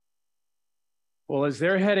Well, as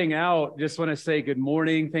they're heading out, just want to say good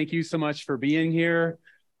morning. Thank you so much for being here.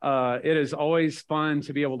 It is always fun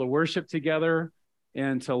to be able to worship together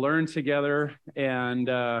and to learn together. And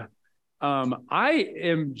I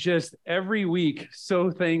am just every week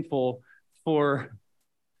so thankful for,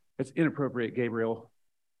 it's inappropriate, Gabriel.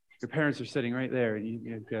 Your parents are sitting right there.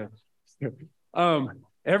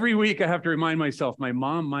 Every week I have to remind myself, my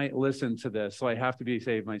mom might listen to this, so I have to be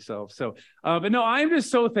saved myself. So, but no, I'm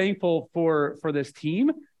just so thankful for this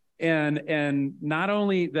team, and not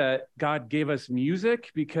only that God gave us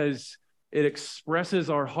music because it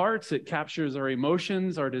expresses our hearts, it captures our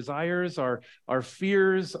emotions, our desires, our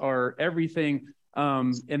fears, our everything,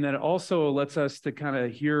 and then it also lets us to kind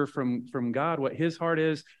of hear from God what His heart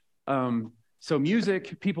is. So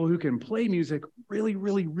music, people who can play music really,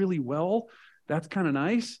 really, really well. That's kind of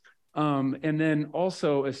nice. And then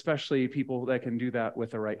also, especially people that can do that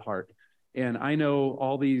with the right heart. And I know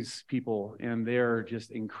all these people, and they're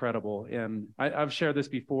just incredible. And I've shared this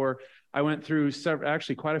before. I went through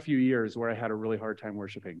actually quite a few years where I had a really hard time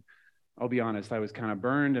worshiping. I'll be honest, I was kind of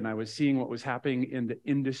burned, and I was seeing what was happening in the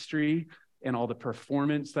industry and all the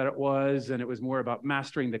performance that it was. And it was more about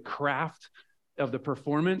mastering the craft of the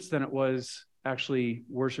performance than it was actually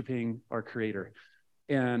worshiping our Creator.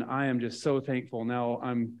 And I am just so thankful. Now,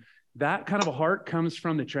 that kind of a heart comes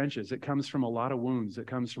from the trenches. It comes from a lot of wounds. It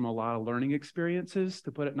comes from a lot of learning experiences,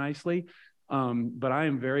 to put it nicely. But I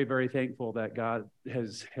am very, very thankful that God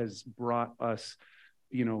has brought us,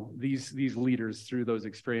 these leaders through those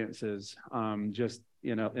experiences, just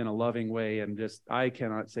in a loving way. And just, I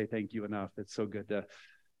cannot say thank you enough. It's so good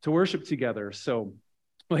to worship together. So,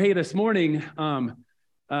 well, hey, this morning,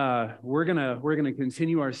 we're gonna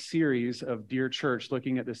continue our series of Dear Church,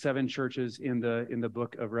 looking at the 7 churches in the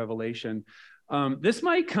book of Revelation. This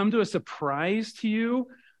might come to a surprise to you,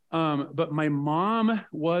 but my mom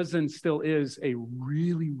was and still is a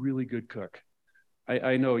really, really good cook.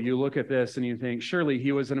 I know you look at this and you think, surely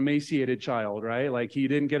he was an emaciated child, right? Like he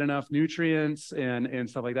didn't get enough nutrients and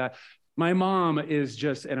stuff like that. My mom is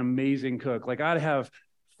just an amazing cook. Like I'd have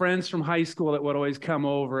friends from high school that would always come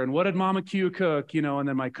over, and what did Mama Q cook? And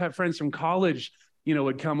then my friends from college,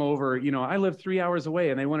 would come over. I lived 3 hours away,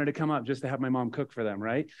 and they wanted to come up just to have my mom cook for them,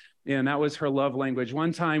 right? And that was her love language.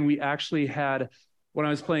 One time we actually had, when I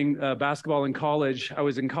was playing basketball in college, I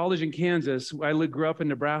was in college in Kansas. I grew up in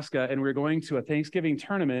Nebraska, and we were going to a Thanksgiving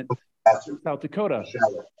tournament in South Dakota.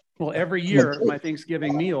 Well, every year, my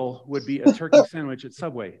Thanksgiving meal would be a turkey sandwich at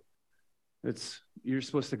Subway. You're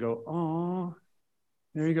supposed to go, oh,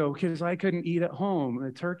 there you go, because I couldn't eat at home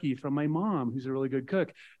a turkey from my mom, who's a really good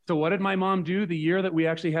cook. So what did my mom do the year that we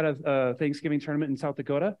actually had a Thanksgiving tournament in South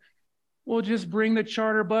Dakota? We'll just bring the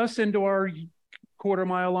charter bus into our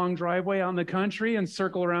quarter-mile-long driveway out in the country and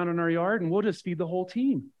circle around in our yard, and we'll just feed the whole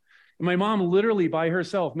team. And my mom literally by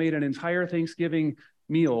herself made an entire Thanksgiving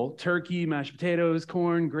meal, turkey, mashed potatoes,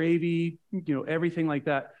 corn, gravy, everything like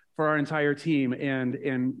that for our entire team. And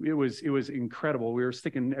it was incredible. We were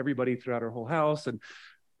sticking everybody throughout our whole house, and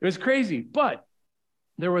it was crazy. But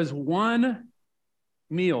there was one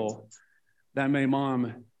meal that my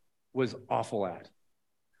mom was awful at.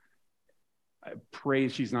 I pray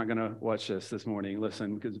she's not going to watch this morning.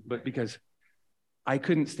 Listen, because I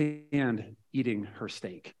couldn't stand eating her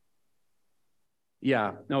steak.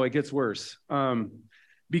 Yeah, no, it gets worse.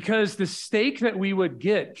 Because the steak that we would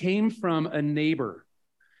get came from a neighbor.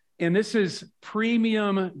 And this is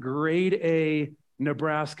premium grade A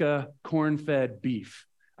Nebraska corn-fed beef.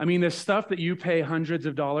 I mean, the stuff that you pay hundreds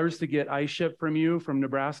of dollars to get ice shipped from you from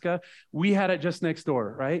Nebraska, we had it just next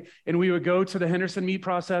door, right? And we would go to the Henderson meat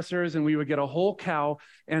processors and we would get a whole cow,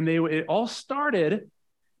 and it all started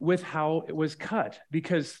with how it was cut,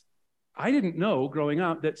 because I didn't know growing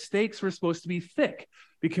up that steaks were supposed to be thick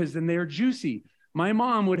because then they're juicy. My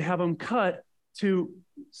mom would have them cut to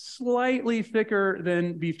slightly thicker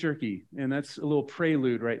than beef jerky. And that's a little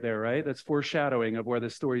prelude right there, right? That's foreshadowing of where the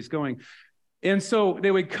story's going. And so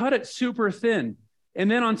they would cut it super thin.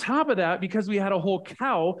 And then on top of that, because we had a whole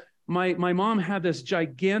cow, my mom had this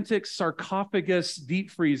gigantic sarcophagus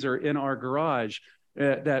deep freezer in our garage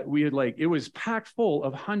that we had, it was packed full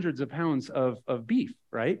of hundreds of pounds of beef,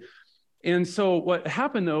 right? And so what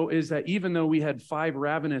happened, though, is that even though we had 5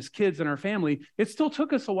 ravenous kids in our family, it still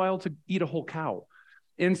took us a while to eat a whole cow.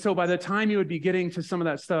 And so by the time you would be getting to some of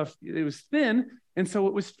that stuff, it was thin, and so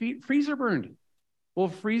it was freezer burned. Well,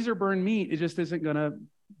 freezer burned meat, it just isn't going to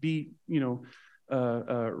be,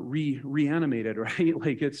 reanimated, right?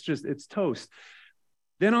 It's toast.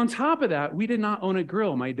 Then on top of that, we did not own a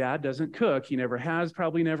grill. My dad doesn't cook. He never has,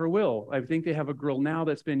 probably never will. I think they have a grill now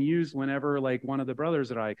that's been used whenever like one of the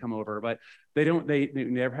brothers and I come over, but they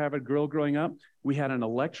never have a grill growing up. We had an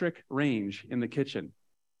electric range in the kitchen.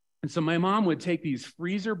 And so my mom would take these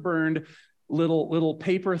freezer burned little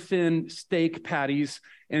paper thin steak patties,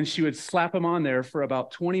 and she would slap them on there for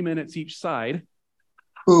about 20 minutes each side.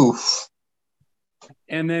 Oof.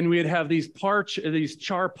 And then we'd have these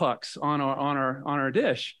char pucks on our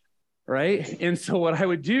dish, right? And so what I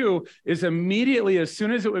would do is immediately, as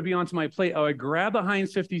soon as it would be onto my plate, I would grab the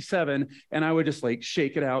Heinz 57 and I would just like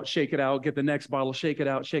shake it out, get the next bottle, shake it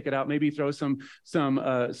out, maybe throw some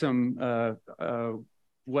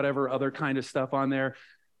whatever other kind of stuff on there.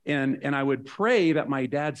 And I would pray that my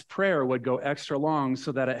dad's prayer would go extra long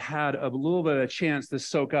so that it had a little bit of a chance to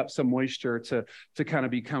soak up some moisture to kind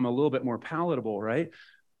of become a little bit more palatable, right?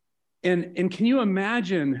 And can you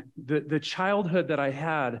imagine the childhood that I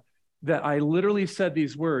had, that I literally said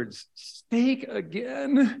these words, steak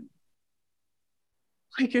again?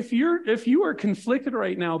 Like if you are conflicted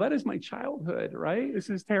right now, that is my childhood, right? This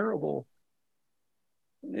is terrible.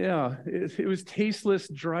 Yeah, it was tasteless,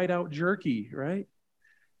 dried out jerky, right?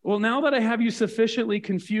 Well, now that I have you sufficiently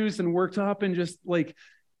confused and worked up and just like,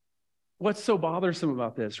 what's so bothersome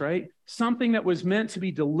about this, right? Something that was meant to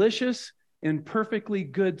be delicious and perfectly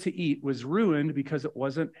good to eat was ruined because it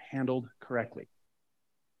wasn't handled correctly.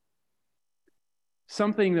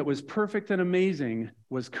 Something that was perfect and amazing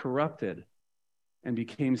was corrupted and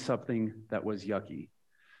became something that was yucky.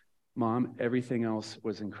 Mom, everything else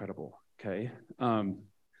was incredible, okay?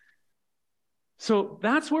 So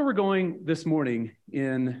that's where we're going this morning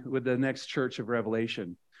with the next church of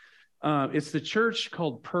Revelation. It's the church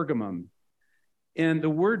called Pergamum. And the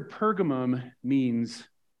word Pergamum means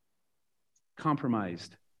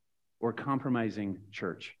compromised or compromising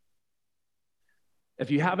church. If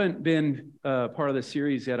you haven't been part of the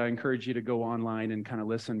series yet, I encourage you to go online and kind of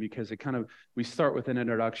listen, because we start with an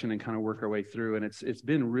introduction and kind of work our way through. And it's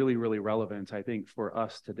been really, really relevant, I think, for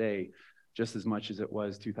us today, just as much as it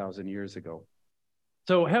was 2,000 years ago.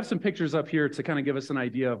 So I have some pictures up here to kind of give us an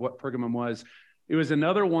idea of what Pergamum was. It was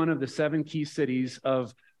another one of the 7 key cities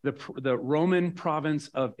of the Roman province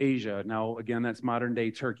of Asia. Now, again, that's modern day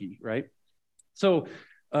Turkey, right? So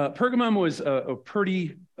Pergamum was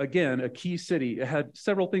a key city. It had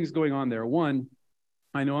several things going on there. One,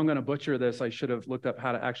 I know I'm going to butcher this. I should have looked up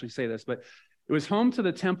how to actually say this, but it was home to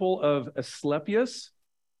the temple of Asclepius.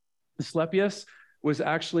 Asclepius was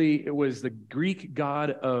the Greek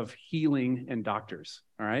god of healing and doctors,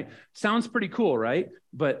 all right? Sounds pretty cool, right?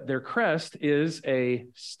 But their crest is a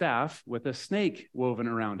staff with a snake woven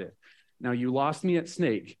around it. Now, you lost me at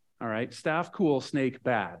snake, all right? Staff, cool, snake,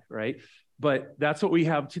 bad, right? But that's what we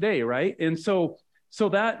have today, right? And so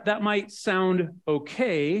that might sound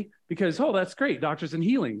okay because, oh, that's great, doctors and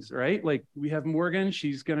healings, right? Like we have Morgan,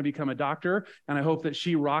 she's going to become a doctor, and I hope that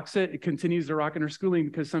she rocks it. It continues to rock in her schooling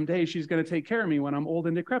because someday she's going to take care of me when I'm old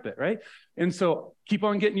and decrepit, right? And so keep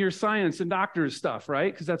on getting your science and doctor's stuff,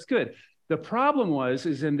 right? Because that's good. The problem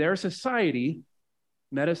is in their society,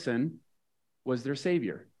 medicine was their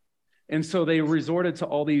savior. And so they resorted to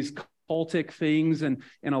all these cultic things and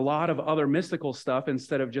a lot of other mystical stuff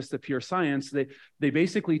instead of just the pure science. They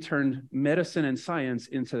basically turned medicine and science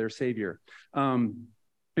into their savior.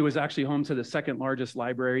 It was actually home to the second largest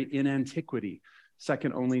library in antiquity,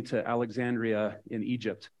 second only to Alexandria in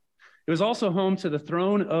Egypt. It was also home to the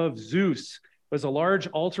throne of Zeus. It was a large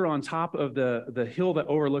altar on top of the hill that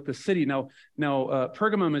overlooked the city. Now,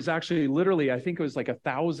 Pergamum is actually literally, I think it was like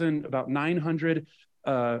about 900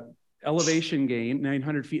 elevation gain,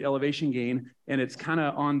 900 feet elevation gain, and it's kind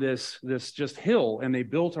of on this just hill, and they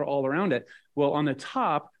built all around it. Well, on the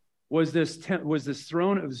top was this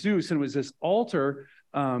throne of Zeus, and it was this altar.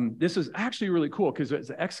 This was actually really cool because it was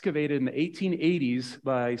excavated in the 1880s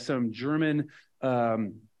by some German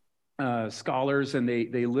scholars, and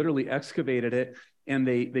they literally excavated it, and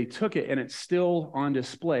they took it, and it's still on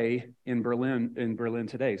display in Berlin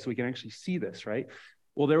today. So we can actually see this, right?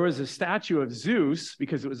 Well, there was a statue of Zeus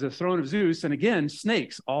because it was the throne of Zeus. And again,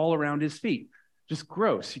 snakes all around his feet. Just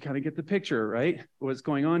gross. You kind of get the picture, right? What's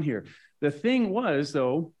going on here. The thing was,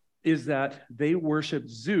 though, is that they worshiped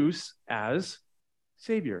Zeus as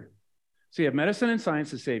savior. So you have medicine and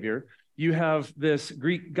science as savior. You have this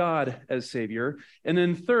Greek god as savior. And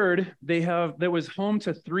then third, there was home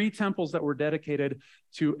to 3 temples that were dedicated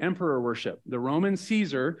to emperor worship. The Roman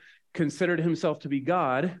Caesar considered himself to be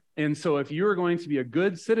God. And so if you were going to be a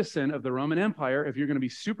good citizen of the Roman Empire, if you're going to be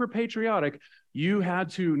super patriotic, you had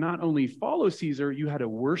to not only follow Caesar, you had to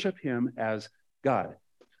worship him as God.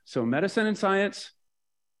 So medicine and science,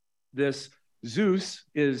 this Zeus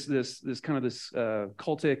is this kind of this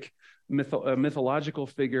cultic mythological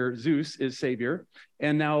figure. Zeus is savior,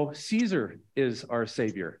 and now Caesar is our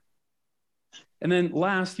savior. And then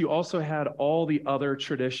last, you also had all the other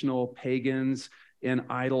traditional pagans and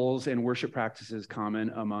idols and worship practices common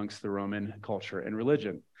amongst the Roman culture and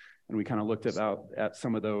religion. And we kind of looked at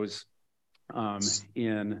some of those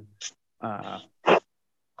in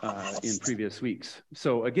previous weeks.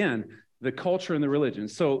 So again, the culture and the religion.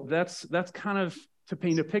 So that's kind of to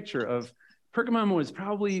paint a picture of Pergamum was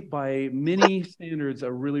probably by many standards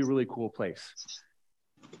a really, really cool place.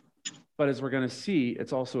 But as we're going to see,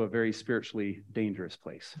 it's also a very spiritually dangerous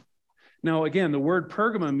place. Now, again, the word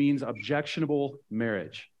Pergamum means objectionable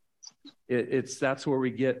marriage. That's where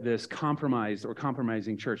we get this compromised or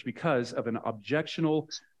compromising church, because of an objectionable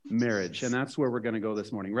marriage. And that's where we're going to go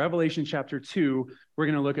this morning. Revelation chapter 2, we're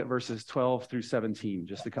going to look at verses 12 through 17,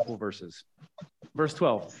 just a couple of verses. Verse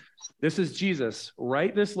 12, this is Jesus.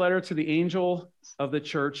 Write this letter to the angel of the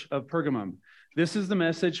church of Pergamum. This is the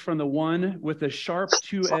message from the one with the sharp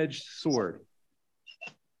two-edged sword.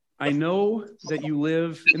 I know that you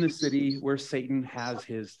live in the city where Satan has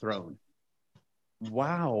his throne.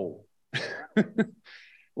 Wow.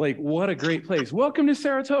 Like, what a great place. Welcome to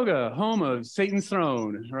Saratoga, home of Satan's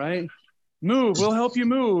throne, right? Move, we'll help you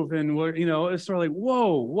move. And we're, it's sort of like,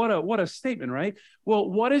 whoa, what a statement, right? Well,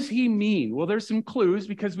 what does he mean? Well, there's some clues,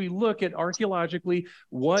 because we look at archaeologically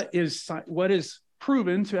what is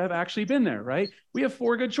proven to have actually been there, right? We have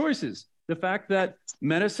 4 good choices. The fact that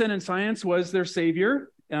medicine and science was their savior,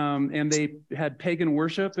 and they had pagan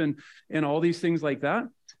worship and all these things like that.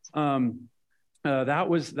 That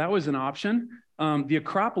was an option. The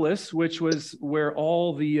Acropolis, which was where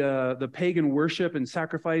all the pagan worship and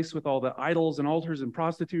sacrifice with all the idols and altars and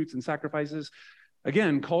prostitutes and sacrifices.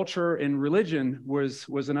 Again, culture and religion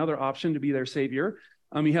was another option to be their savior.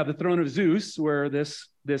 You have the throne of Zeus, where this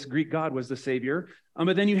Greek god was the savior.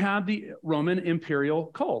 But then you have the Roman imperial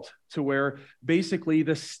cult, to where basically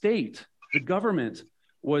the state, the government,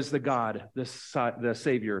 was the god, the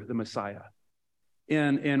savior, the Messiah.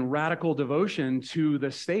 And radical devotion to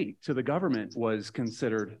the state, to the government, was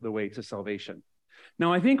considered the way to salvation.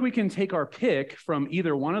 Now, I think we can take our pick from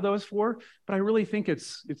either one of those 4, but I really think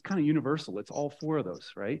it's kind of universal. It's all 4 of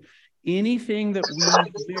those, right? Anything that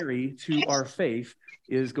we marry to our faith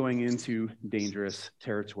is going into dangerous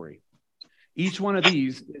territory. Each one of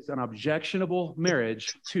these is an objectionable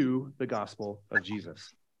marriage to the gospel of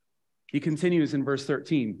Jesus. He continues in verse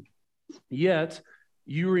 13, yet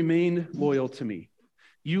you remain loyal to me.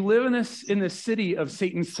 You live in the city of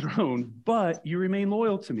Satan's throne, but you remain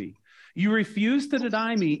loyal to me. You refuse to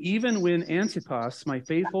deny me even when Antipas, my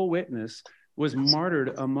faithful witness, was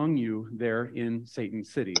martyred among you there in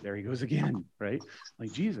Satan's city. There he goes again, right?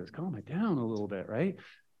 Like, Jesus, calm it down a little bit, right?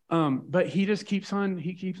 But he just keeps on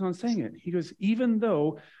saying it. He goes, even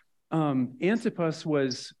though Antipas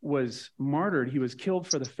was martyred, he was killed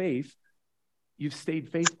for the faith, you've stayed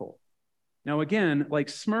faithful. Now, again, like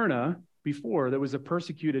Smyrna before, that was a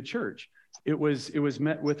persecuted church. It was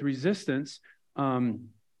met with resistance.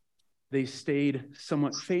 They stayed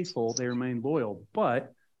somewhat faithful. They remained loyal.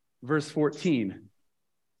 But verse 14,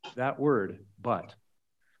 that word, but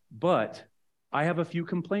I have a few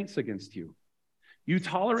complaints against you. You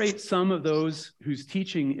tolerate some of those whose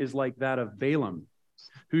teaching is like that of Balaam,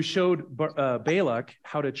 who showed Balak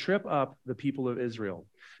how to trip up the people of Israel.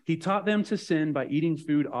 He taught them to sin by eating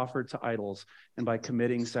food offered to idols and by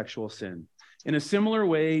committing sexual sin. In a similar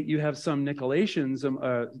way, you have some Nicolaitans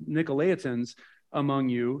among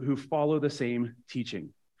you who follow the same teaching.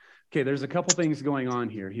 Okay, there's a couple things going on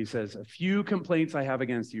here. He says, a few complaints I have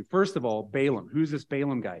against you. First of all, Balaam. Who's this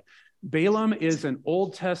Balaam guy? Balaam is an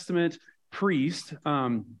Old Testament priest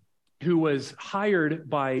who was hired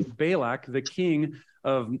by Balak, the king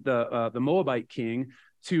of the Moabite king,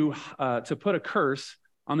 to put a curse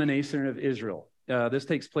on the nation of Israel. This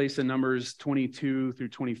takes place in Numbers 22 through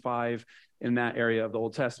 25 in that area of the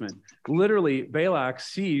Old Testament. Literally, Balak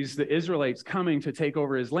sees the Israelites coming to take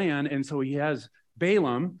over his land, and so he has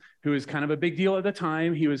Balaam, who is kind of a big deal at the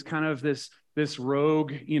time. He was kind of this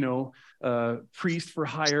rogue, priest for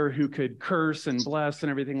hire who could curse and bless and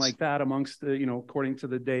everything like that amongst the, according to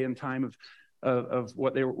the day and time of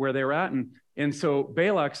where they were at. And so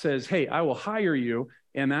Balak says, hey, I will hire you.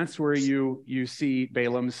 And that's where you see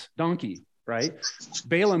Balaam's donkey, right?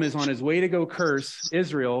 Balaam is on his way to go curse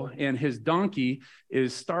Israel, and his donkey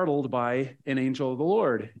is startled by an angel of the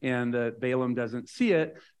Lord, and Balaam doesn't see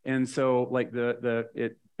it. And so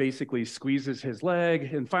it basically squeezes his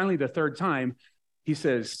leg. And finally, the third time, he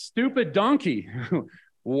says, stupid donkey,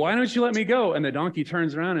 why don't you let me go? And the donkey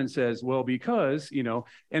turns around and says, well, because,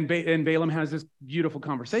 and Balaam has this beautiful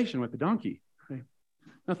conversation with the donkey. Okay?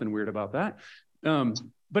 Nothing weird about that.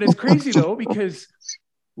 But it's crazy though, because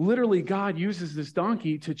literally God uses this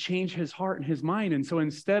donkey to change his heart and his mind. And so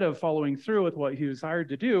instead of following through with what he was hired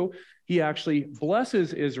to do, he actually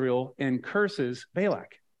blesses Israel and curses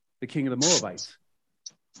Balak, the king of the Moabites.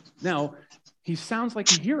 Now, he sounds like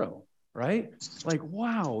a hero, right? Like,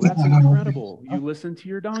 wow, that's incredible. You listen to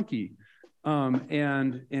your donkey.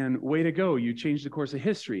 And way to go. You changed the course of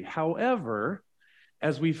history. However,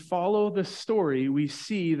 as we follow the story, we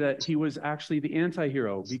see that he was actually the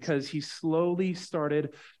anti-hero, because he slowly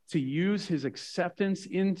started to use his acceptance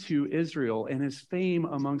into Israel and his fame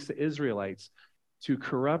amongst the Israelites to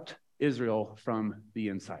corrupt Israel from the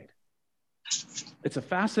inside. It's a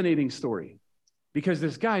fascinating story, because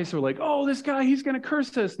this guy, so like, oh, this guy, he's going to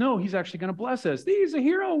curse us. No, he's actually going to bless us. He's a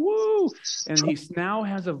hero, woo! And he now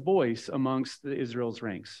has a voice amongst the Israel's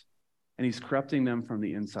ranks, and he's corrupting them from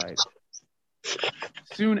the inside.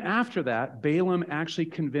 Soon after that, Balaam actually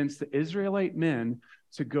convinced the Israelite men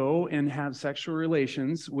to go and have sexual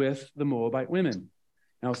relations with the Moabite women.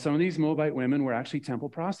 Now, some of these Moabite women were actually temple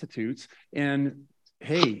prostitutes, and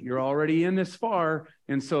hey, you're already in this far.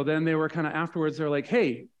 And so then they were kind of afterwards, they're like,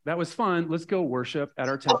 hey, that was fun. Let's go worship at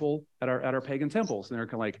our temple, at our pagan temples. And they're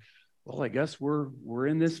kind of like, well, I guess we're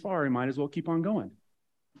in this far. We might as well keep on going.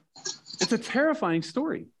 It's a terrifying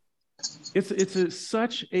story. It's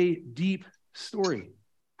such a deep story.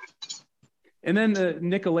 And then the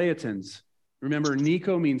Nicolaitans. Remember,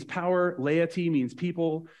 Nico means power, laity means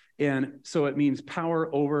people, and so it means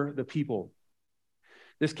power over the people.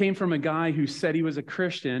 This came from a guy who said he was a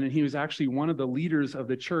Christian, and he was actually one of the leaders of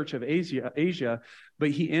the church of Asia,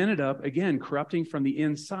 but he ended up, again, corrupting from the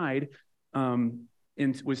inside, and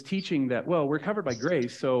was teaching that, well, we're covered by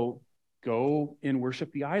grace, so go and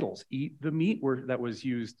worship the idols. Eat the meat that was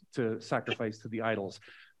used to sacrifice to the idols.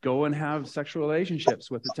 Go and have sexual relationships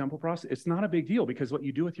with the temple prostitute. It's not a big deal, because what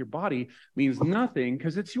you do with your body means nothing,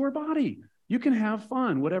 because it's your body. You can have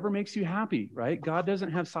fun, whatever makes you happy, right? God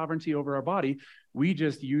doesn't have sovereignty over our body. We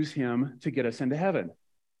just use him to get us into heaven.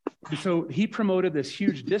 And so he promoted this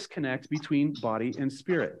huge disconnect between body and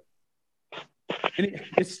spirit. And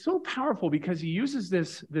it's so powerful, because he uses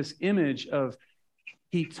this image of,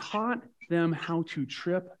 he taught them how to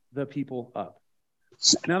trip the people up.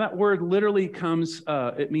 Now that word literally comes,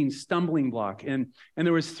 it means stumbling block. And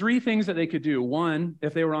there was three things that they could do. One,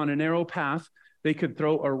 if they were on a narrow path, they could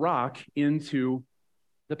throw a rock into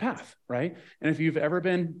the path, right? And if you've ever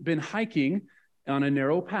been hiking on a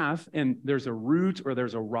narrow path and there's a root or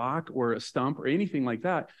there's a rock or a stump or anything like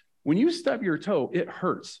that, when you stub your toe, it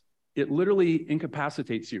hurts. It literally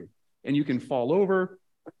incapacitates you and you can fall over.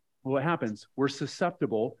 What happens? We're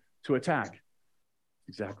susceptible to attack.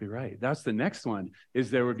 Exactly right. That's the next one, is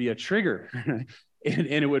there would be a trigger and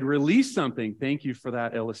it would release something. Thank you for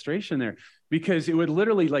that illustration there, because it would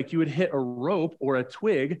literally, like, you would hit a rope or a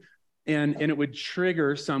twig and it would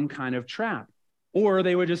trigger some kind of trap, or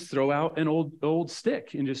they would just throw out an old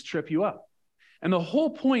stick and just trip you up. And the whole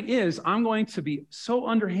point is, I'm going to be so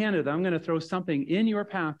underhanded, I'm going to throw something in your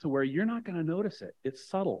path to where you're not going to notice it. It's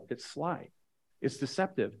subtle, it's sly, it's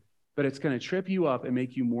deceptive, but it's going to trip you up and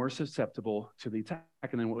make you more susceptible to the attack.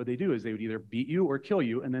 And then what would they do is they would either beat you or kill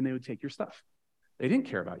you, and then they would take your stuff. They didn't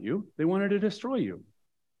care about you. They wanted to destroy you.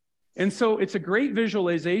 And so it's a great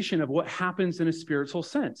visualization of what happens in a spiritual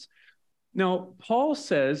sense. Now, Paul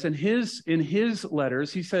says in his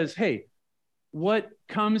letters, he says, hey, what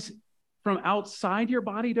comes from outside your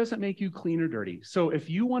body doesn't make you clean or dirty. So if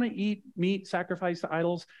you want to eat meat sacrificed to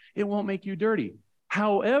idols, it won't make you dirty.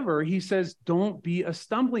 However, he says, don't be a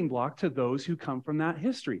stumbling block to those who come from that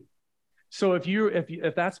history. So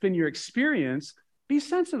if that's been your experience, be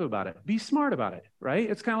sensitive about it. Be smart about it, right?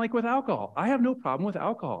 It's kind of like with alcohol. I have no problem with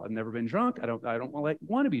alcohol. I've never been drunk. I don't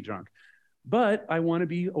want to be drunk, but I want to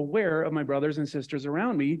be aware of my brothers and sisters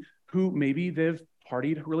around me who maybe they've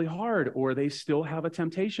partied really hard, or they still have a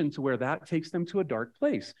temptation to where that takes them to a dark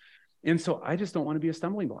place. And so I just don't want to be a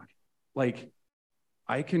stumbling block. Like,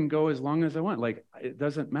 I can go as long as I want. Like, it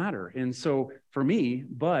doesn't matter. And so for me,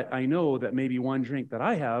 but I know that maybe one drink that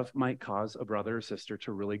I have might cause a brother or sister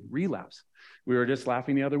to really relapse. We were just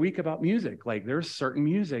laughing the other week about music. Like, there's certain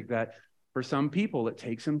music that for some people, it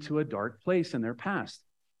takes them to a dark place in their past.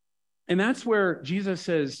 And that's where Jesus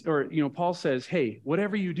says, or, Paul says, hey,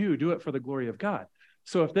 whatever you do, do it for the glory of God.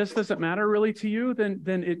 So if this doesn't matter really to you, then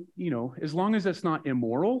it, as long as it's not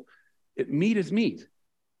immoral, meat is meat,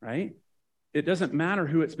 right? It doesn't matter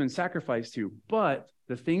who it's been sacrificed to. But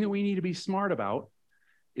the thing that we need to be smart about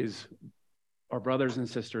is our brothers and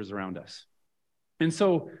sisters around us. And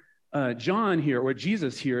so John here, or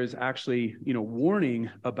Jesus here, is actually, warning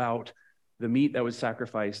about the meat that was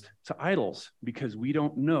sacrificed to idols, because we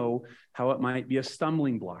don't know how it might be a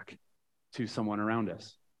stumbling block to someone around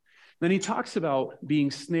us. Then he talks about being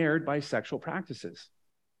snared by sexual practices.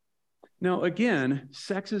 Now, again,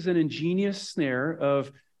 sex is an ingenious snare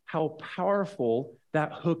of how powerful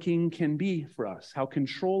that hooking can be for us, how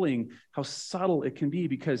controlling, how subtle it can be,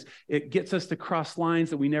 because it gets us to cross lines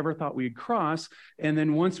that we never thought we'd cross. And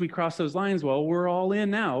then once we cross those lines, well, we're all in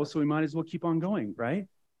now, so we might as well keep on going, right?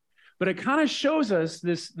 But it kind of shows us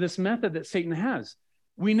this method that Satan has.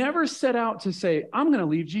 We never set out to say, I'm going to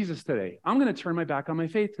leave Jesus today. I'm going to turn my back on my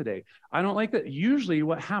faith today. I don't like that. Usually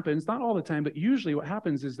what happens, not all the time, but usually what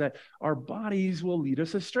happens is that our bodies will lead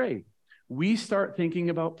us astray. We start thinking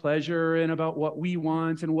about pleasure and about what we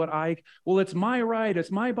want and well, it's my right,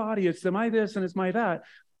 it's my body, it's my this and it's my that.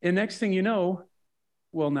 And next thing you know,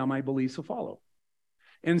 well, now my beliefs will follow.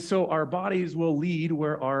 And so our bodies will lead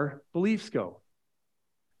where our beliefs go,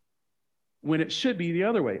 when it should be the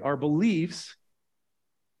other way. Our beliefs,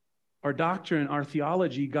 our doctrine, our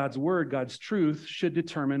theology, God's word, God's truth should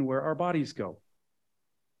determine where our bodies go.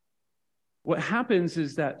 What happens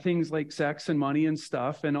is that things like sex and money and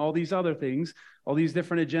stuff and all these other things, all these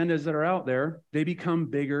different agendas that are out there, they become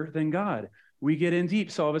bigger than God. We get in deep.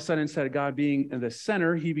 So all of a sudden, instead of God being in the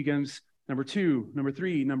center, he becomes number 2, number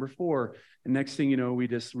 3, number 4. And next thing you know, we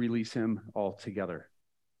just release him altogether.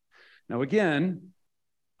 Now, again,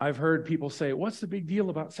 I've heard people say, what's the big deal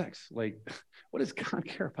about sex? Like, what does God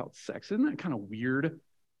care about sex? Isn't that kind of weird?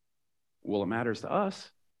 Well, it matters to us.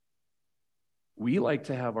 We like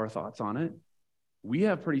to have our thoughts on it. We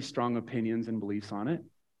have pretty strong opinions and beliefs on it.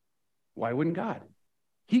 Why wouldn't God?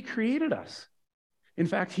 He created us. In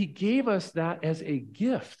fact, he gave us that as a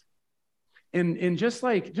gift. And just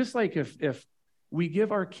like if we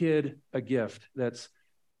give our kid a gift that's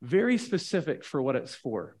very specific for what it's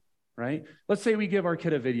for, right? Let's say we give our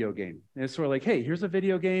kid a video game. And it's sort of like, hey, here's a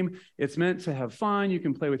video game. It's meant to have fun. You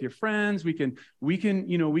can play with your friends. We can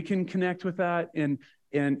connect with that. And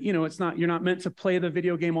it's not, you're not meant to play the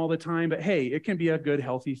video game all the time, but hey, it can be a good,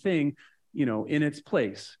 healthy thing, in its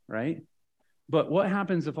place, right? But what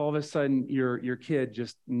happens if all of a sudden your kid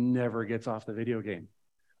just never gets off the video game,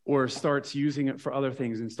 or starts using it for other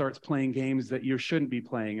things and starts playing games that you shouldn't be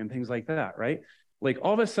playing and things like that, right? Like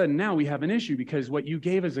all of a sudden now we have an issue, because what you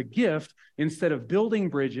gave as a gift, instead of building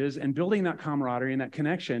bridges and building that camaraderie and that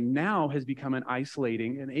connection, now has become an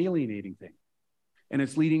isolating and alienating thing. And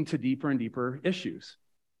it's leading to deeper and deeper issues.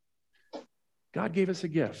 God gave us a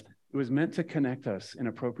gift. It was meant to connect us in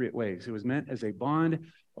appropriate ways. It was meant as a bond,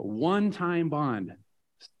 a one-time bond.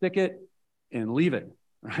 Stick it and leave it,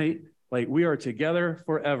 right? Like we are together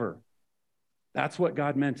forever. That's what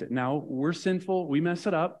God meant it. Now we're sinful. We mess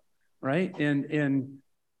it up, right?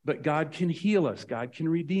 But God can heal us. God can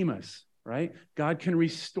redeem us, right? God can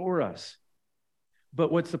restore us. But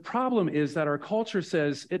what's the problem is that our culture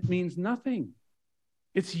says it means nothing.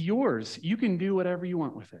 It's yours. You can do whatever you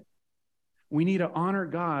want with it. We need to honor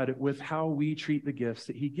God with how we treat the gifts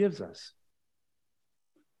that he gives us.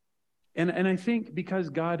 And I think because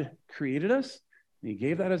God created us and he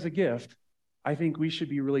gave that as a gift, I think we should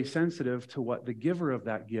be really sensitive to what the giver of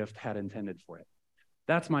that gift had intended for it.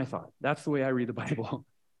 That's my thought. That's the way I read the Bible.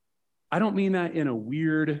 I don't mean that in a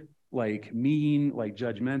weird, like mean, like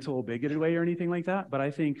judgmental, bigoted way or anything like that. But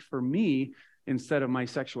I think for me, instead of my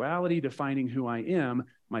sexuality defining who I am,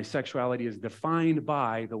 my sexuality is defined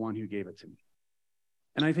by the one who gave it to me.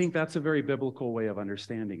 And I think that's a very biblical way of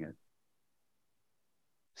understanding it.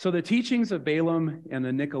 So the teachings of Balaam and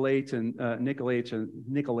the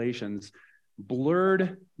Nicolaitans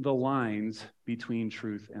blurred the lines between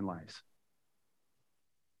truth and lies.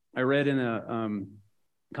 I read in a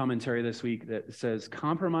commentary this week that says,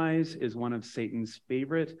 compromise is one of Satan's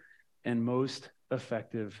favorite and most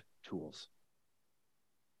effective tools.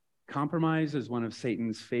 Compromise is one of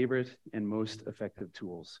Satan's favorite and most effective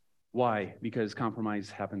tools. Why? Because compromise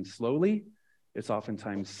happens slowly. It's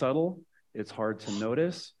oftentimes subtle. It's hard to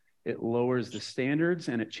notice. It lowers the standards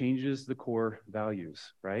and it changes the core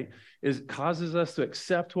values, right? It causes us to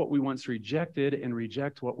accept what we once rejected and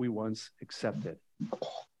reject what we once accepted.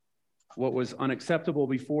 What was unacceptable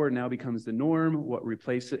before now becomes the norm. What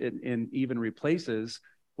replaces it and even replaces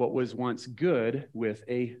what was once good with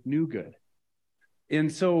a new good. And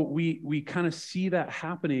so we kind of see that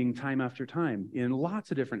happening time after time in lots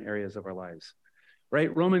of different areas of our lives,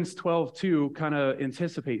 right? Romans 12:2 kind of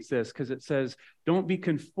anticipates this because it says, don't be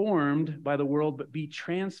conformed by the world, but be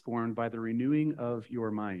transformed by the renewing of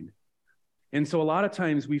your mind. And so a lot of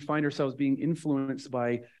times we find ourselves being influenced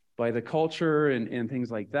by the culture and things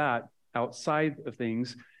like that. outside of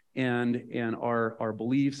things, and our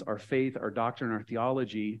beliefs, our faith, our doctrine, our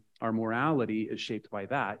theology, our morality is shaped by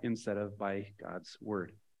that instead of by God's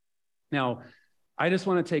word. Now, I just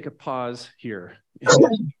want to take a pause here.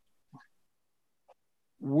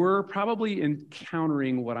 We're probably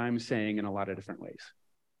encountering what I'm saying in a lot of different ways.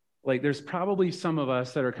 Like, there's probably some of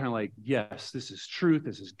us that are kind of like, yes, this is truth.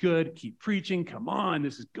 This is good. Keep preaching. Come on.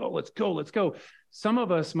 This is go. Let's go. Let's go. Some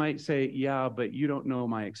of us might say, yeah, but you don't know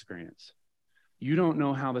my experience. You don't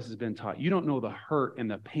know how this has been taught. You don't know the hurt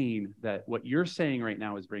and the pain that what you're saying right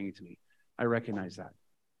now is bringing to me. I recognize that.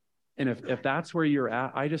 And if that's where you're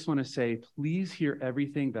at, I just want to say, please hear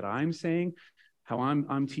everything that I'm saying, how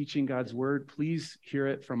I'm teaching God's word. Please hear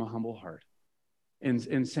it from a humble heart.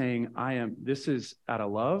 And saying, this is out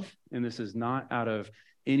of love, and this is not out of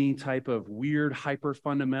any type of weird, hyper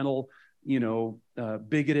fundamental,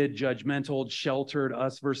 bigoted, judgmental, sheltered,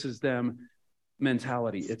 us versus them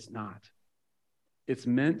mentality. It's not. It's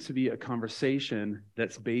meant to be a conversation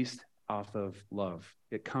that's based off of love.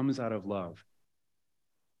 It comes out of love.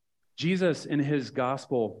 Jesus, in his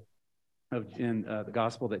gospel, the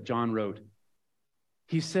gospel that John wrote,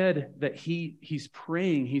 he said that he's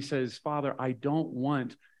praying. He says, Father, I don't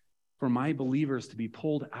want for my believers to be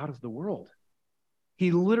pulled out of the world.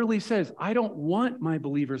 He literally says, I don't want my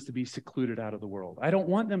believers to be secluded out of the world. I don't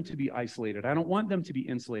want them to be isolated. I don't want them to be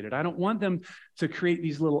insulated. I don't want them to create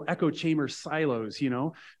these little echo chamber silos,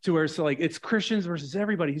 to where it's like it's Christians versus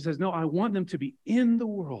everybody. He says, no, I want them to be in the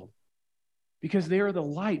world because they are the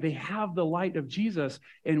light. They have the light of Jesus,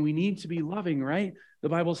 and we need to be loving, right? The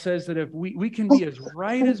Bible says that if we can be as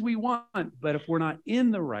right as we want, but if we're not in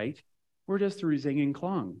the right, we're just a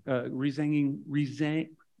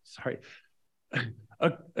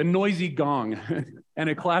a noisy gong and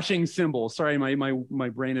a clashing cymbal. Sorry, my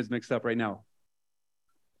brain is mixed up right now.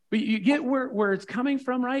 But you get where it's coming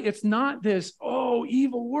from, right? It's not this,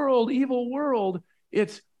 evil world.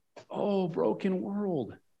 It's, broken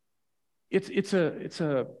world. It's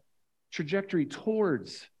a trajectory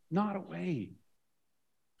towards, not away.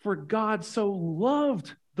 For God so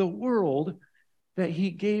loved the world that he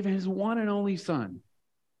gave his one and only son.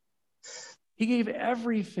 He gave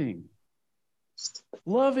everything.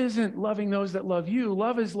 Love isn't loving those that love you.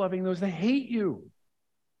 Love is loving those that hate you.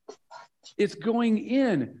 It's going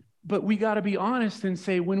in, but we got to be honest and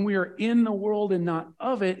say when we are in the world and not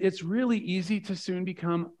of it, it's really easy to soon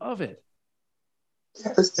become of it.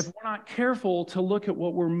 Yes. If we're not careful to look at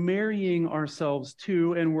what we're marrying ourselves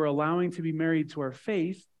to and we're allowing to be married to our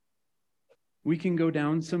faith, we can go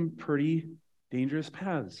down some pretty dangerous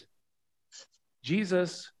paths.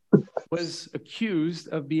 Jesus was accused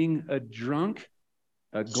of being a drunk,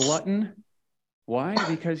 a glutton. Why?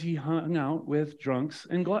 Because he hung out with drunks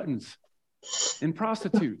and gluttons and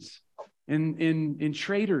prostitutes and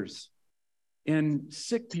traitors and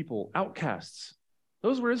sick people, outcasts.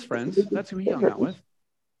 Those were his friends. That's who he hung out with.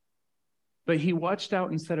 But he watched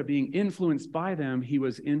out. Instead of being influenced by them, he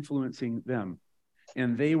was influencing them.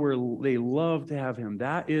 And they loved to have him.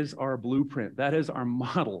 That is our blueprint. That is our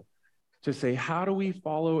model to say, how do we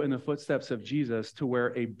follow in the footsteps of Jesus to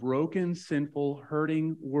where a broken, sinful,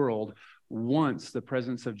 hurting world wants the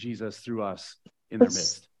presence of Jesus through us in their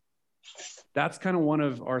midst? That's kind of one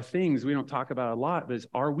of our things we don't talk about a lot, but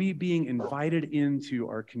are we being invited into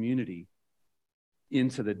our community,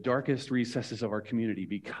 into the darkest recesses of our community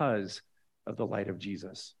because of the light of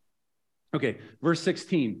Jesus? Okay, verse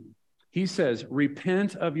 16. He says,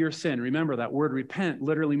 repent of your sin. Remember, that word repent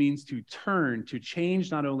literally means to turn, to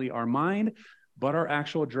change not only our mind, but our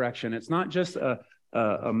actual direction. It's not just a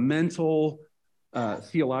mental,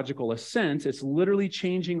 theological assent. It's literally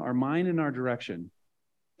changing our mind and our direction.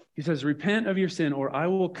 He says, repent of your sin, or I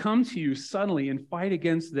will come to you suddenly and fight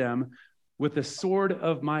against them with the sword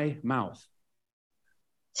of my mouth.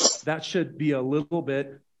 That should be a little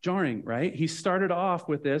bit jarring, right? He started off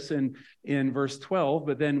with this in verse 12,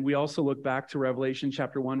 but then we also look back to Revelation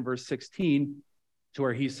chapter 1, verse 16, to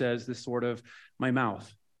where he says, the sword of my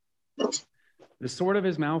mouth. The sword of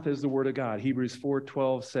his mouth is the word of God. Hebrews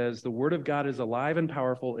 4:12 says, the word of God is alive and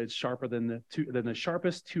powerful. It's sharper than the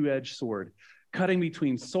sharpest two-edged sword, cutting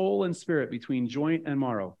between soul and spirit, between joint and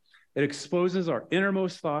marrow. It exposes our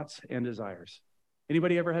innermost thoughts and desires.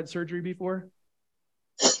 Anybody ever had surgery before?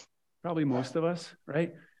 Probably most of us,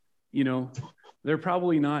 right? They're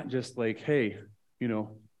probably not just like, hey,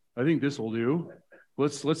 I think this will do.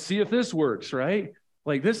 Let's see if this works, right?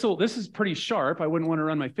 Like this is pretty sharp. I wouldn't want to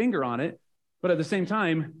run my finger on it. But at the same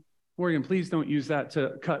time, Morgan, please don't use that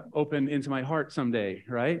to cut open into my heart someday,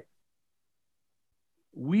 right?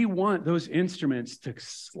 We want those instruments to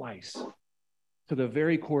slice to the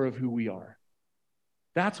very core of who we are.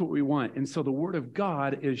 That's what we want. And so the word of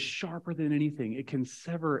God is sharper than anything. It can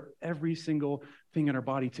sever every single thing in our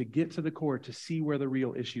body to get to the core, to see where the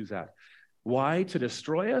real issue's at. Why? To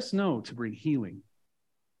destroy us? No, to bring healing,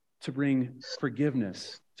 to bring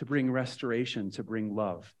forgiveness, to bring restoration, to bring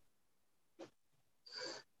love.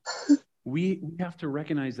 We have to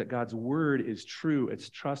recognize that God's word is true, it's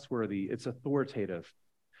trustworthy, it's authoritative.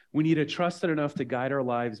 We need to trust it enough to guide our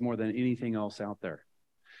lives more than anything else out there.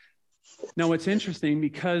 Now, what's interesting,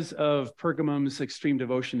 because of Pergamum's extreme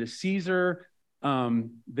devotion to Caesar,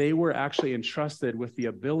 they were actually entrusted with the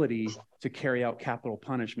ability to carry out capital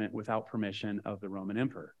punishment without permission of the Roman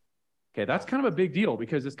emperor. Okay, that's kind of a big deal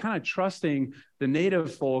because it's kind of trusting the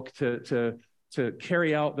native folk to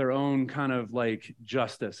carry out their own kind of like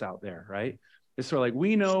justice out there, right? It's sort of like,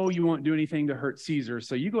 we know you won't do anything to hurt Caesar,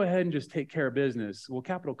 so you go ahead and just take care of business. Well,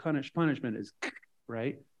 capital punishment is,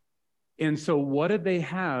 right? And so what did they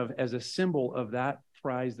have as a symbol of that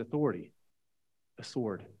prized authority? A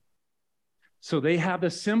sword. So they have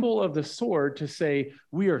the symbol of the sword to say,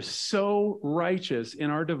 we are so righteous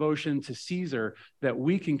in our devotion to Caesar that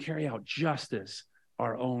we can carry out justice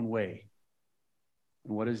our own way.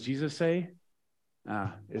 And what does Jesus say?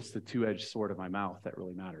 It's the two-edged sword of my mouth that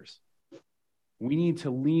really matters. We need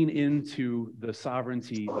to lean into the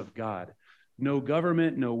sovereignty of God. No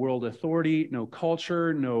government, no world authority, no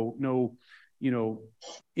culture, no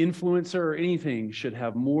influencer or anything should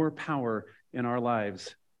have more power in our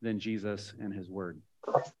lives than Jesus and his word.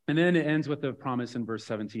 And then it ends with the promise in verse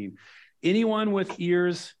 17. Anyone with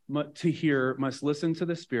ears to hear must listen to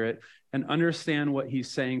the Spirit and understand what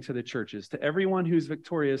he's saying to the churches. To everyone who's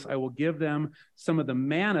victorious, I will give them some of the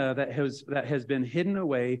manna that has been hidden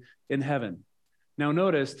away in heaven. Now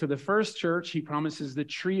notice, to the first church, he promises the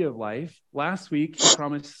tree of life. Last week, he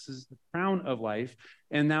promises the crown of life.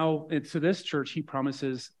 And now to this church, he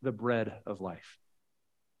promises the bread of life.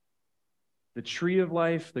 The tree of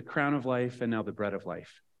life, the crown of life, and now the bread of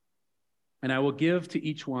life. And I will give to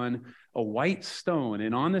each one a white stone,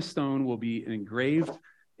 and on the stone will be engraved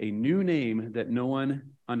a new name that no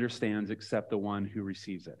one understands except the one who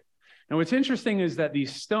receives it. Now, what's interesting is that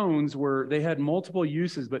these stones they had multiple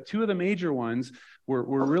uses, but two of the major ones were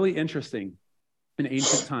really interesting in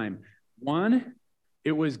ancient time. One,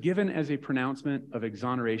 it was given as a pronouncement of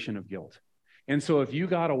exoneration of guilt. And so if you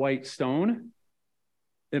got a white stone,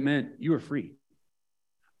 it meant you were free.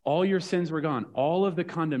 All your sins were gone. All of the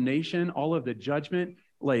condemnation, all of the judgment,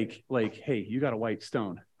 like, hey, you got a white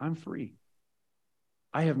stone. I'm free.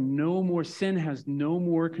 I have no more, sin has no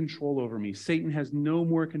more control over me. Satan has no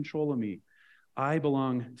more control of me. I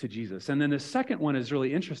belong to Jesus. And then the second one is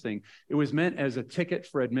really interesting. It was meant as a ticket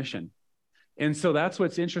for admission. And so that's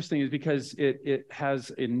what's interesting is because it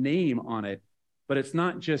has a name on it, but it's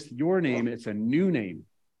not just your name, it's a new name.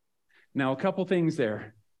 Now, a couple things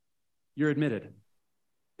there. You're admitted.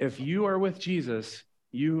 If you are with Jesus,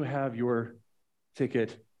 you have your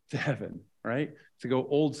ticket to heaven, right? To go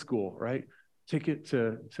old school, right? Ticket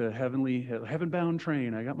to heaven-bound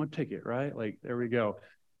train. I got my ticket, right? Like, there we go.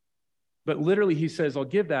 But literally, he says, I'll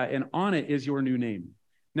give that, and on it is your new name.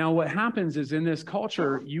 Now, what happens is in this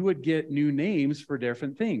culture, you would get new names for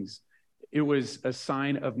different things. It was a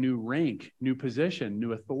sign of new rank, new position,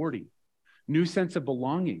 new authority, new sense of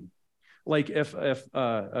belonging. Like if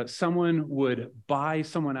someone would buy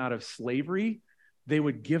someone out of slavery, they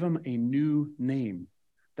would give them a new name.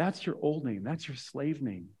 That's your old name. That's your slave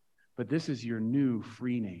name. But this is your new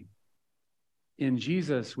free name. In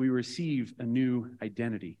Jesus, we receive a new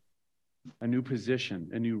identity, a new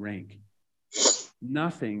position, a new rank.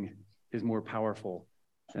 Nothing is more powerful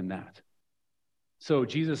than that. So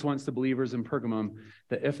Jesus wants the believers in Pergamum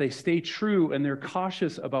that if they stay true and they're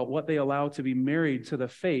cautious about what they allow to be married to the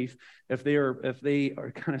faith, if they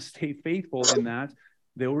are kind of stay faithful in that,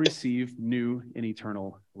 they'll receive new and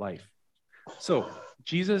eternal life. So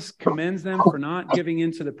Jesus commends them for not giving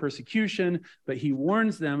into the persecution, but he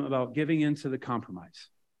warns them about giving into the compromise.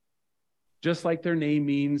 Just like their name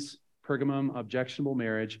means Pergamum, objectionable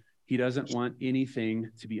marriage, he doesn't want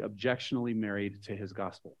anything to be objectionably married to his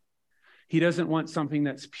gospel. He doesn't want something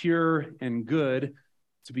that's pure and good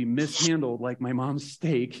to be mishandled like my mom's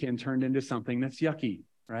steak and turned into something that's yucky,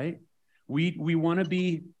 right? We want to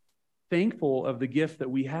be thankful of the gift that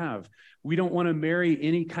we have. We don't want to marry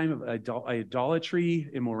any kind of idolatry,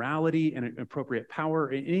 immorality, and inappropriate power,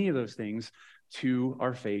 any of those things to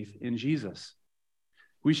our faith in Jesus.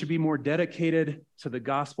 We should be more dedicated to the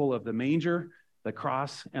gospel of the manger, the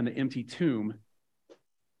cross, and the empty tomb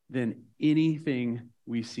than anything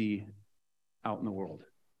we see out in the world,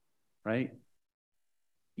 right?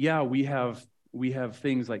 Yeah, we have we have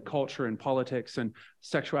things like culture and politics and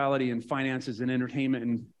sexuality and finances and entertainment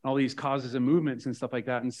and all these causes and movements and stuff like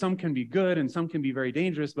that. And some can be good and some can be very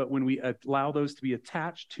dangerous, but when we allow those to be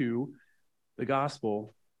attached to the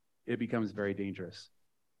gospel, it becomes very dangerous.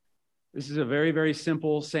 This is a very, very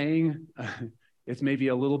simple saying. It's maybe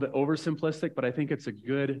a little bit oversimplistic, but I think it's a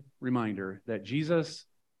good reminder that Jesus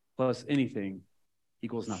plus anything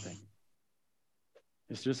equals nothing.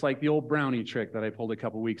 It's just like the old brownie trick that I pulled a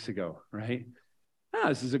couple weeks ago, right?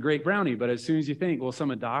 This is a great brownie, but as soon as you think, well,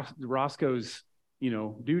 some of Roscoe's,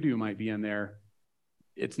 doo-doo might be in there,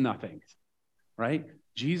 it's nothing, right?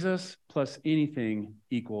 Jesus plus anything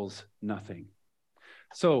equals nothing.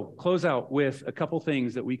 So close out with a couple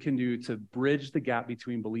things that we can do to bridge the gap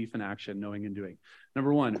between belief and action, knowing and doing.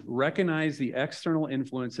 Number one, recognize the external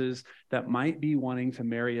influences that might be wanting to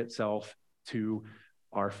marry itself to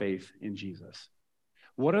our faith in Jesus.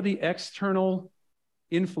 What are the external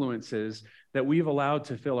influences that we've allowed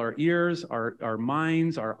to fill our ears, our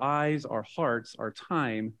minds, our eyes, our hearts, our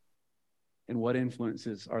time, and what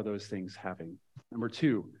influences are those things having? Number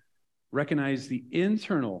two, recognize the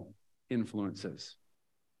internal influences,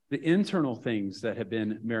 the internal things that have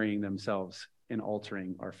been marrying themselves and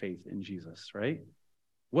altering our faith in Jesus, right?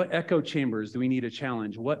 What echo chambers do we need to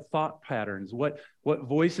challenge? What thought patterns? What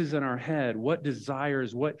voices in our head? What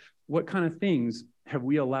desires? What kind of things have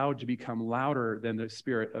we allowed to become louder than the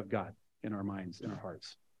Spirit of God in our minds, in our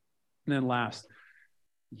hearts? And then last,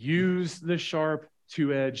 use the sharp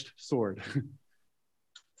two-edged sword.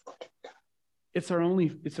 It's our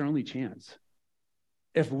only chance.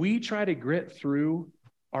 If we try to grit through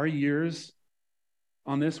our years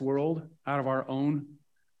on this world out of our own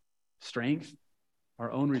strength, our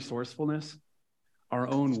own resourcefulness, our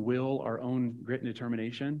own will, our own grit and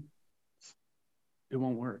determination, it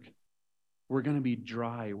won't work. We're going to be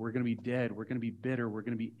dry. We're going to be dead. We're going to be bitter. We're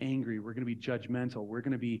going to be angry. We're going to be judgmental. We're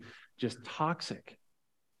going to be just toxic.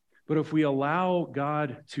 But if we allow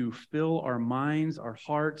God to fill our minds, our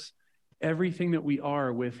hearts, everything that we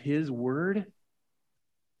are with his word,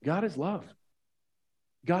 God is love.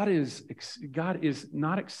 God is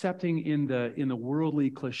not accepting in the worldly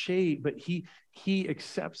cliche, but he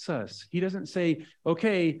accepts us. He doesn't say,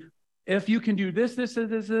 okay, if you can do this,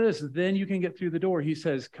 then you can get through the door. He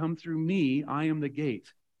says, come through me. I am the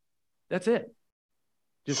gate. That's it.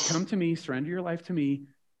 Just come to me, surrender your life to me,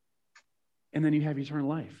 and then you have eternal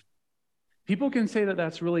life. People can say that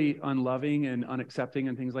that's really unloving and unaccepting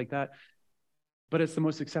and things like that, but it's the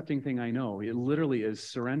most accepting thing I know. It literally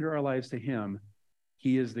is surrender our lives to him.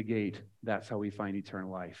 He is the gate. That's how we find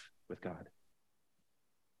eternal life with God.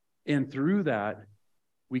 And through that,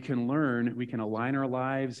 we can learn, we can align our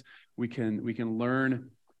lives, we can learn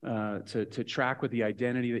to track with the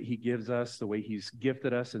identity that he gives us, the way he's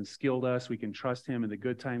gifted us and skilled us. We can trust him in the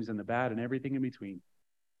good times and the bad and everything in between.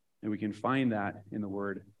 And we can find that in the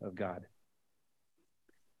Word of God.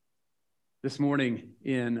 This morning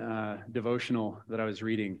in devotional that I was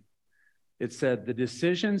reading, it said, the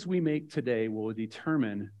decisions we make today will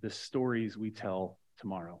determine the stories we tell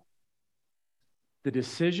tomorrow. The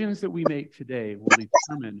decisions that we make today will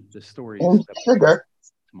determine the stories that we tell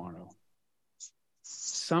tomorrow.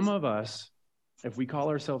 Some of us, if we call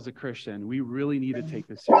ourselves a Christian, we really need to take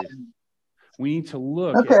this seriously. We need to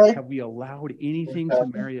look at, have we allowed anything to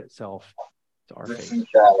marry itself to our faith?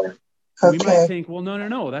 We might think, well,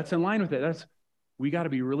 no, that's in line with it. We got to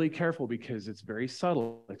be really careful because it's very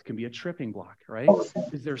subtle. It can be a tripping block, right?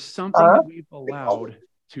 Is there something that we've allowed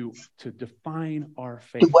to define our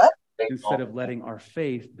faith instead of letting our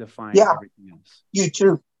faith define everything else? You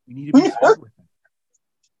too. We need to be smart with it.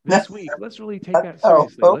 This week, let's really take that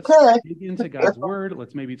seriously. Let's dig into God's word.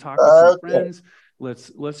 Let's maybe talk with some friends.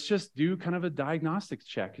 Let's just do kind of a diagnostics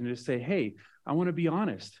check and just say, hey, I want to be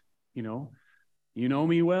honest. You know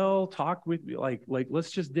me well, talk with me, like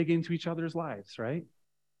let's just dig into each other's lives, right?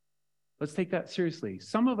 Let's take that seriously.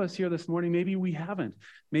 Some of us here this morning, maybe we haven't.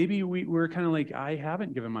 Maybe we're kind of like, I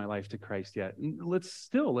haven't given my life to Christ yet. And let's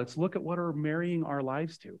look at what we're marrying our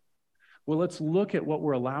lives to. Well, let's look at what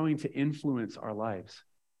we're allowing to influence our lives.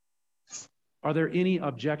 Are there any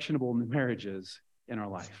objectionable marriages in our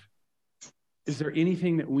life? Is there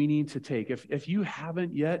anything that we need to take? If you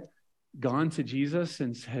haven't yet gone to Jesus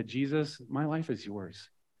and said, Jesus, my life is yours.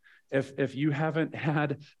 If you haven't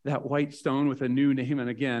had that white stone with a new name, and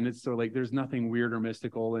again, it's so like there's nothing weird or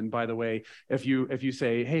mystical. And by the way, if you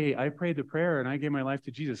say, hey, I prayed the prayer and I gave my life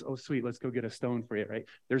to Jesus, oh sweet, let's go get a stone for you, right?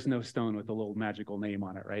 There's no stone with a little magical name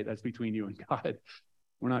on it, right? That's between you and God.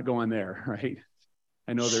 We're not going there, right?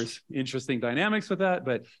 I know there's interesting dynamics with that,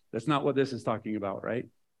 but that's not what this is talking about, right?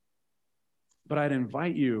 But I'd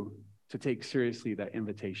invite you to take seriously that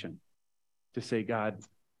invitation. to say, God,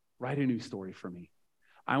 write a new story for me.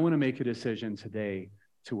 I want to make a decision today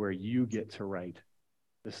to where you get to write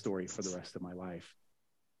the story for the rest of my life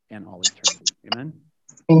and all eternity. Amen?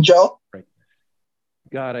 And Joe? Right.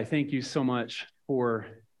 God, I thank you so much for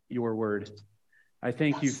your word. I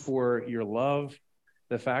thank you for your love,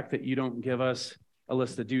 the fact that you don't give us a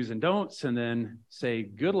list of do's and don'ts and then say,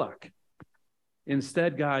 good luck.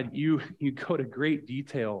 Instead, God, you go to great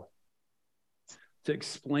detail to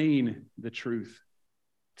explain the truth,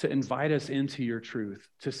 to invite us into your truth,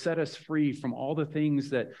 to set us free from all the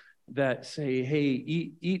things that say, hey,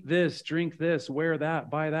 eat this, drink this, wear that,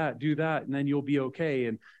 buy that, do that, and then you'll be okay.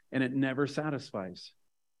 And it never satisfies.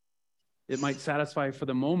 It might satisfy for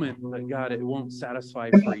the moment, but God, it won't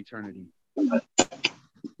satisfy for eternity.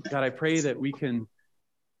 God, I pray that we can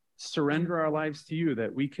surrender our lives to you,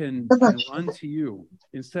 that we can run to you.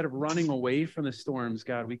 Instead of running away from the storms,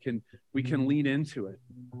 God, we can lean into it.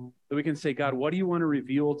 That we can say, God, what do you want to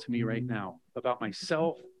reveal to me right now about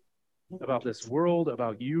myself, about this world,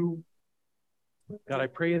 about you? God, I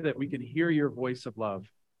pray that we can hear your voice of love.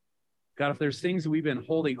 God, if there's things that we've been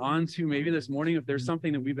holding on to, maybe this morning, if there's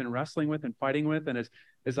something that we've been wrestling with and fighting with, and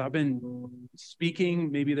as I've been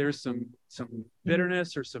speaking, maybe there's some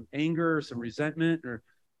bitterness or some anger or some resentment or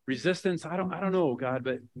resistance. I don't know, God,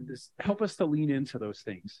 but just help us to lean into those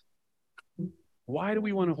things. Why do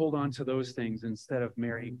we want to hold on to those things instead of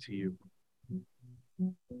marrying to you?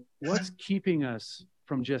 What's keeping us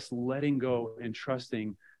from just letting go and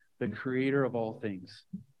trusting the creator of all things?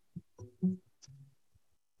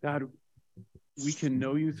 God, we can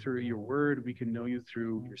know you through your word. We can know you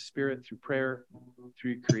through your spirit, through prayer,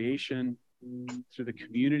 through creation, through the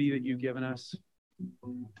community that you've given us.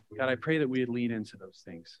 God, I pray that we would lean into those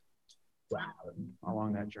things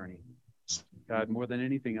along that journey. God, more than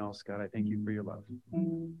anything else, God, I thank you for your love.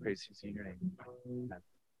 Praise you in your name. Amen.